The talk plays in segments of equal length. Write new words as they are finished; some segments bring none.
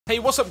Hey,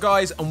 what's up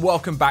guys, and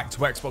welcome back to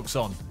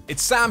Xbox On.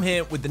 It's Sam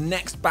here with the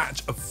next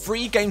batch of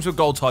free Games with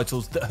Gold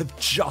titles that have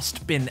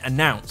just been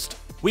announced.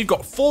 We've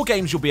got 4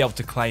 games you'll be able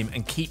to claim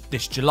and keep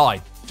this July,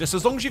 just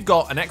as long as you've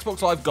got an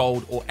Xbox Live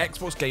Gold or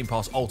Xbox Game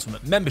Pass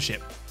Ultimate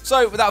membership.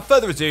 So without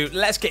further ado,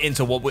 let's get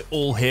into what we're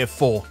all here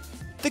for,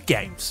 the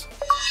games.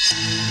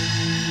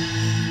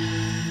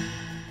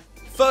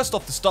 First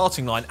off the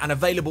starting line and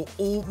available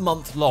all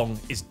month long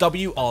is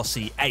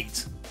WRC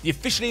 8. The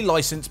officially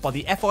licensed by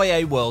the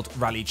FIA World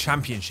Rally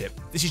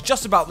Championship. This is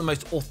just about the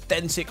most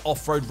authentic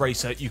off-road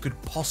racer you could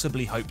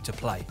possibly hope to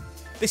play.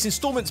 This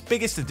installment's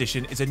biggest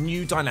addition is a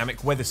new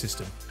dynamic weather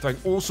system, throwing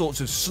all sorts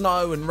of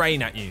snow and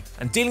rain at you,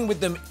 and dealing with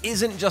them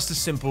isn't just as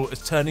simple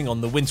as turning on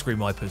the windscreen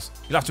wipers.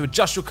 You'll have to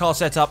adjust your car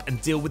setup and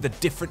deal with the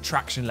different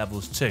traction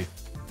levels too.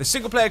 The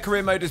single-player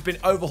career mode has been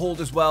overhauled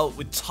as well,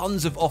 with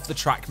tons of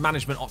off-the-track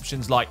management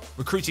options like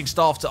recruiting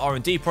staff to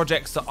R&D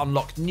projects to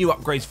unlock new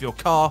upgrades for your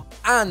car,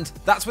 and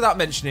that's without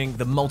mentioning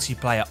the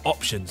multiplayer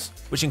options,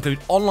 which include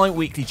online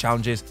weekly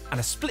challenges and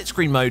a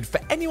split-screen mode for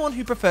anyone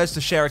who prefers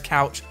to share a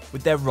couch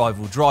with their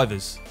rival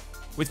drivers.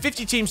 With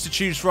 50 teams to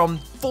choose from,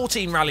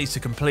 14 rallies to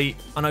complete,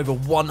 and over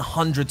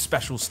 100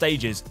 special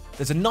stages,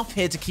 there's enough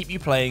here to keep you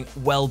playing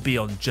well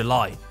beyond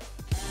July.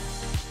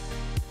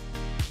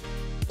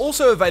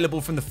 Also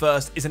available from the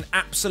first is an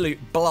absolute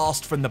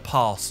blast from the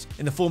past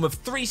in the form of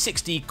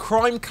 360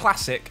 crime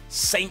classic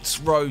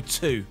Saints Row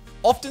 2.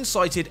 Often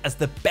cited as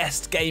the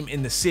best game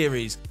in the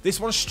series,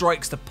 this one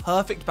strikes the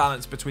perfect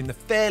balance between the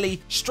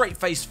fairly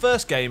straight-faced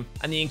first game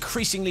and the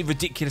increasingly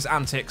ridiculous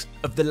antics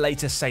of the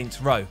later Saints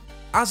Row.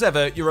 As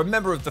ever, you're a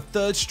member of the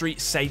 3rd Street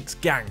Saints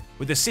gang,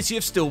 with the city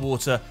of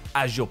Stillwater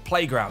as your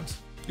playground.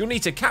 You'll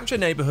need to capture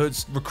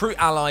neighbourhoods, recruit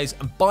allies,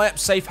 and buy up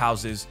safe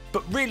houses,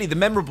 but really the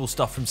memorable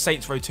stuff from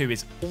Saints Row 2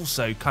 is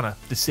also kinda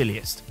the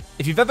silliest.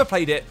 If you've ever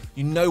played it,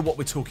 you know what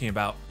we're talking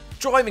about.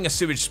 Driving a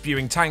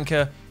sewage-spewing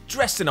tanker,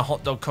 dressed in a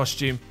hot dog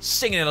costume,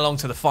 singing along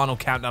to the final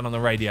countdown on the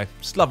radio.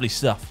 It's lovely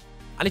stuff.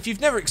 And if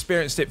you've never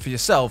experienced it for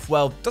yourself,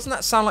 well, doesn't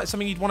that sound like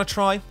something you'd want to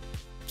try?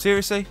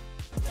 Seriously?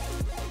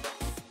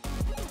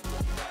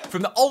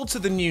 From the old to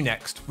the new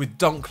next with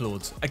Dunk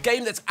Lords, a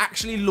game that's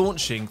actually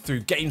launching through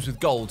Games with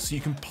Gold so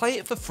you can play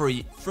it for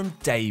free from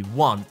day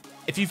one.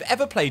 If you've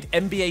ever played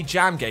NBA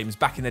Jam games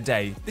back in the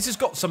day, this has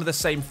got some of the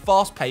same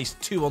fast-paced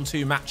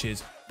 2-on-2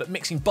 matches, but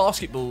mixing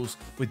basketballs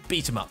with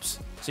beat-em-ups.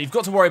 So you've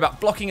got to worry about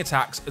blocking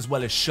attacks as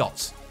well as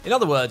shots. In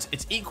other words,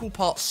 it's equal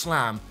parts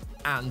slam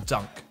and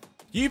dunk.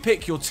 You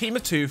pick your team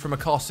of 2 from a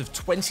cast of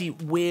 20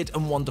 weird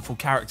and wonderful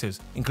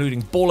characters,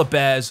 including baller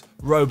bears,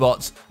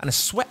 robots, and a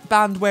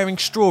sweatband-wearing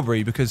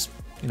strawberry because,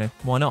 you know,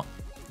 why not?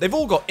 They've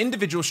all got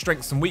individual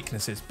strengths and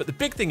weaknesses, but the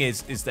big thing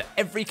is that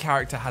every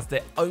character has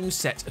their own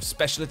set of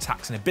special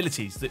attacks and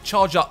abilities that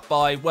charge up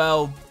by,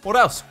 well, what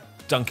else?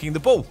 Dunking the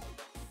ball.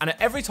 And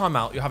at every time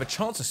out, you'll have a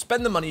chance to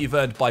spend the money you've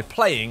earned by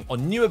playing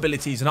on new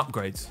abilities and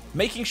upgrades,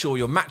 making sure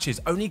your matches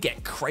only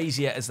get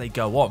crazier as they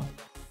go on.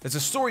 There's a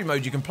story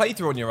mode you can play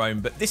through on your own,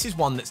 but this is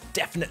one that's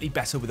definitely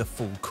better with a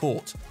full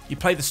court. You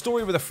play the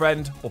story with a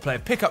friend, or play a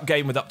pickup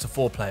game with up to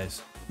 4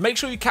 players. Make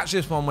sure you catch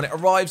this one when it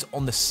arrives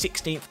on the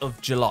 16th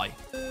of July.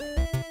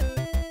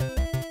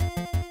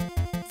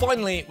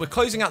 Finally, we're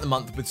closing out the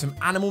month with some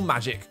animal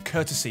magic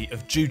courtesy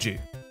of Juju.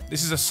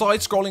 This is a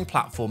side-scrolling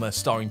platformer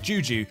starring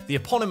Juju, the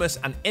eponymous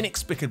and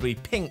inexplicably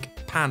pink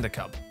panda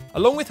cub.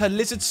 Along with her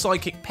lizard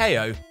psychic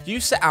Peo, you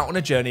set out on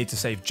a journey to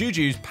save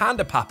Juju's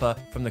panda papa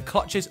from the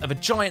clutches of a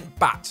giant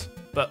bat,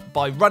 but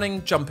by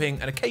running, jumping,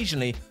 and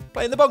occasionally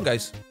playing the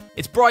bongos.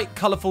 It's bright,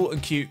 colourful,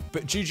 and cute,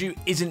 but Juju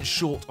isn't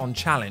short on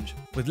challenge,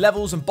 with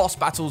levels and boss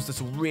battles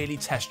that'll really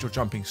test your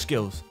jumping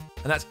skills.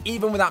 And that's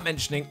even without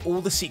mentioning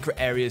all the secret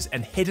areas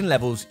and hidden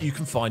levels you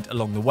can find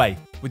along the way.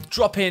 With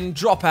drop in,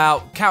 drop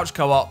out, couch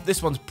co-op,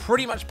 this one's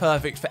pretty much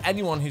perfect for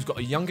anyone who's got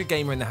a younger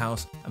gamer in the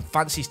house and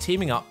fancies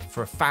teaming up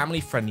for a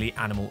family-friendly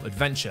animal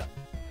adventure.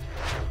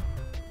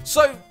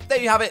 So,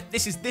 there you have it.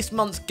 This is this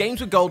month's Games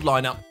with Gold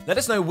lineup. Let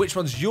us know which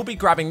ones you'll be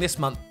grabbing this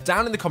month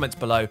down in the comments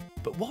below.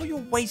 But while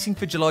you're waiting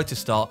for July to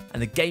start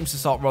and the games to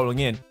start rolling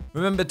in,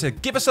 remember to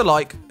give us a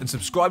like and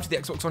subscribe to the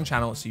Xbox On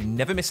channel so you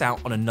never miss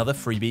out on another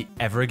freebie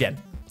ever again.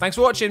 Thanks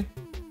for watching.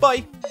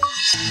 Bye.